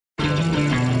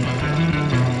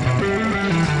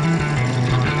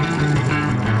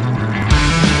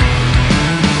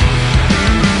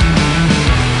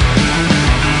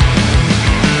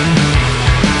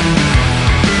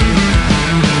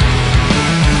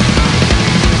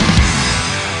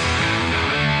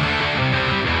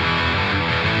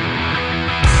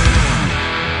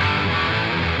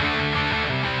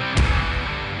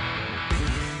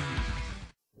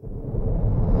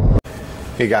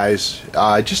Hey guys,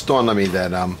 it just dawned on me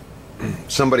that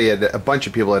a bunch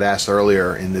of people had asked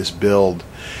earlier in this build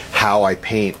how I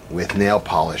paint with nail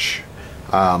polish.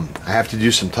 I have to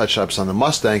do some touch-ups on the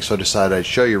Mustang, so I decided I'd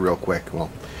show you real quick. Well,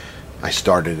 I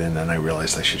started and then I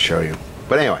realized I should show you.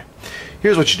 But anyway,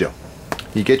 here's what you do.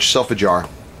 You get yourself a jar,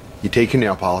 you take your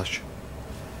nail polish,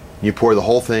 you pour the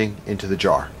whole thing into the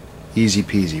jar. Easy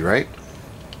peasy, right?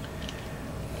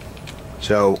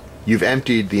 So you've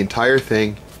emptied the entire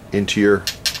thing into your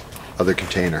other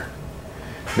container.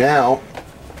 Now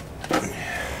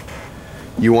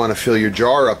you want to fill your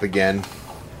jar up again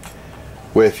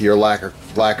with your lacquer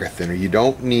thinner. You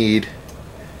don't need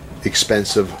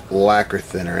expensive lacquer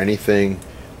thinner. Anything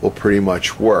will pretty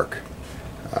much work.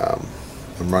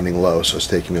 I'm running low, so it's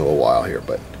taking me a little while here,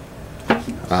 but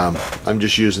I'm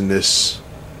just using this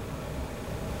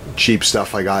cheap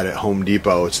stuff I got at Home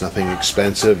Depot. It's nothing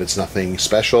expensive, it's nothing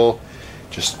special,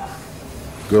 just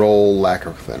good old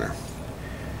lacquer thinner.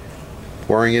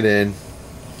 Pouring it in,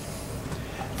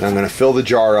 and I'm going to fill the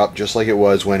jar up just like it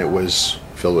was when it was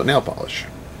filled with nail polish.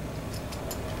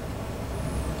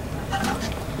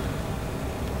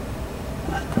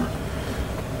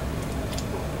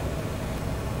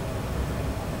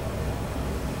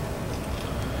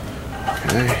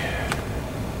 Okay.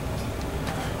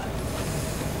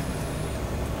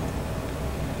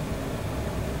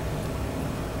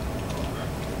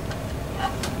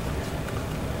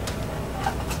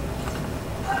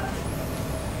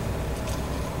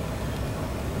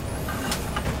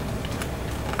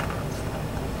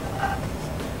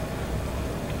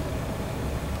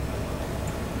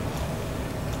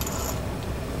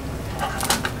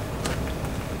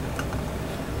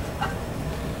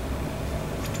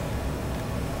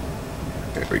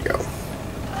 There we go.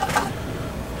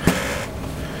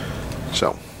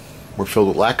 So, we're filled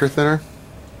with lacquer thinner.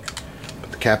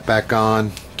 Put the cap back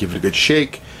on, give it a good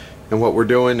shake, and what we're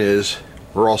doing is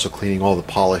we're also cleaning all the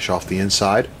polish off the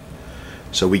inside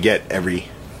so we get every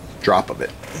drop of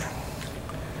it.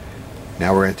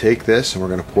 Now we're going to take this and we're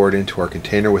going to pour it into our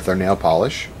container with our nail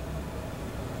polish.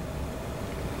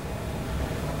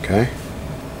 Okay.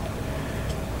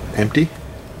 Empty.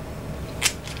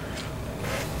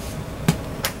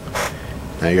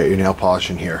 Now you got your nail polish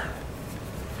in here.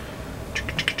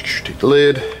 Take the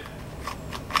lid.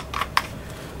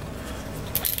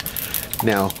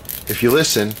 Now, if you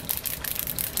listen,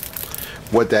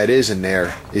 what that is in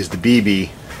there is the BB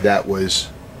that was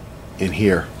in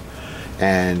here.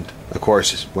 And of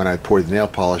course, when I poured the nail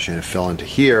polish in, it fell into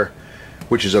here,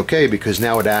 which is okay because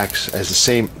now it acts as the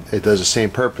same. It does the same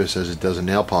purpose as it does a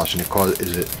nail polish, and it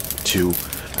causes it to,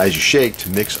 as you shake, to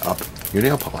mix up your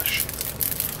nail polish.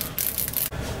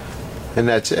 And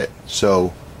that's it.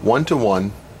 So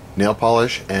 1-to-1 nail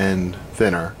polish and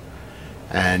thinner,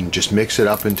 and just mix it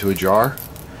up into a jar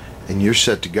and you're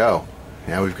set to go.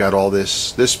 Now we've got all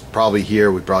this probably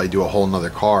here would probably do a whole nother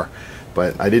car,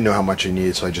 but I didn't know how much I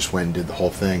needed, so I just went and did the whole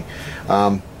thing.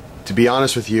 To be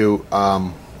honest with you,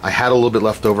 I had a little bit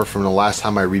left over from the last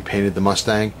time I repainted the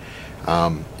Mustang.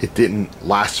 It didn't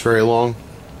last very long,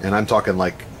 and I'm talking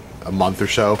like a month or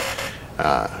so.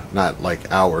 Not like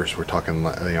hours, we're talking,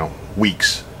 you know,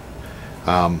 weeks.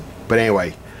 But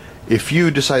anyway, if you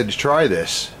decide to try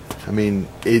this, I mean,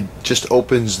 it just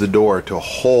opens the door to a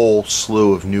whole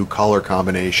slew of new color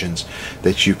combinations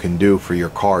that you can do for your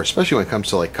car, especially when it comes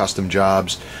to like custom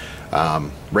jobs,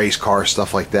 race cars,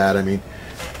 stuff like that. I mean,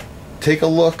 take a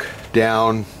look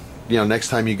down, you know, next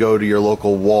time you go to your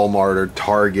local Walmart or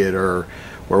Target or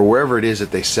wherever it is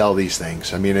that they sell these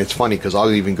things. I mean, it's funny because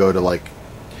I'll even go to like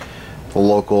the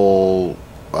local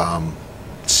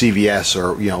CVS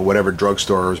or, you know, whatever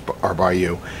drugstores are by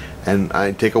you, and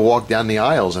I take a walk down the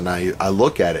aisles and I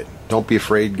look at it. Don't be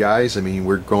afraid, guys. I mean,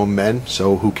 we're grown men,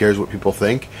 so who cares what people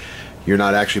think? You're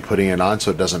not actually putting it on, so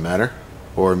it doesn't matter.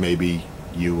 Or maybe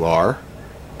you are,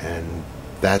 and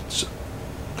that's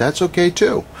okay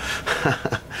too.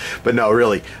 But no,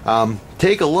 really,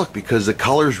 take a look because the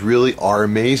colors really are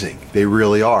amazing. They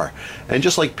really are. And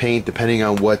just like paint, depending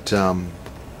on what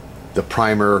the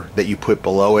primer that you put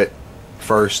below it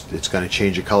first, it's going to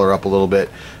change the color up a little bit.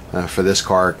 For this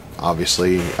car,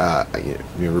 obviously,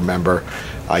 you remember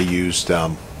I used a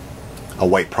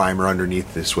white primer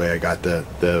underneath. This way I got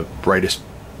the brightest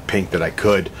pink that I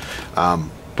could.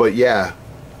 But yeah,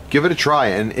 give it a try,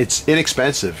 and it's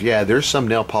inexpensive. Yeah, there's some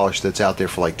nail polish that's out there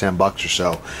for like 10 bucks or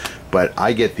so, but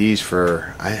I get these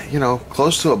for, you know,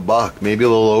 close to $1, maybe a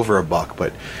little over $1.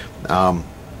 But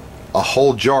a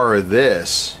whole jar of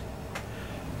this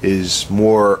is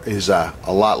a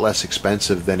lot less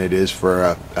expensive than it is for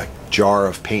a jar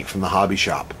of paint from the hobby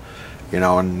shop. you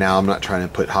know, and now I'm not trying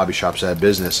to put hobby shops out of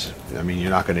business. I mean, you're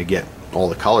not going to get all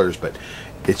the colors, but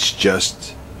it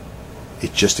just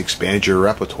expands your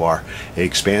repertoire. It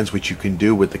expands what you can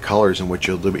do with the colors and what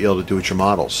you'll be able to do with your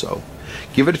models. So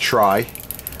give it a try.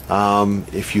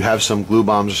 If you have some glue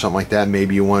bombs or something like that,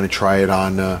 maybe you want to try it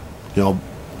on you know,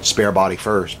 spare body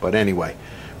first. But anyway,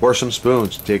 or some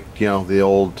spoons. Take, you know, the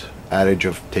old adage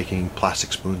of taking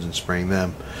plastic spoons and spraying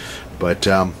them. But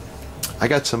I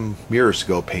got some mirrors to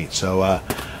go paint, so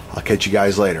I'll catch you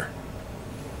guys later.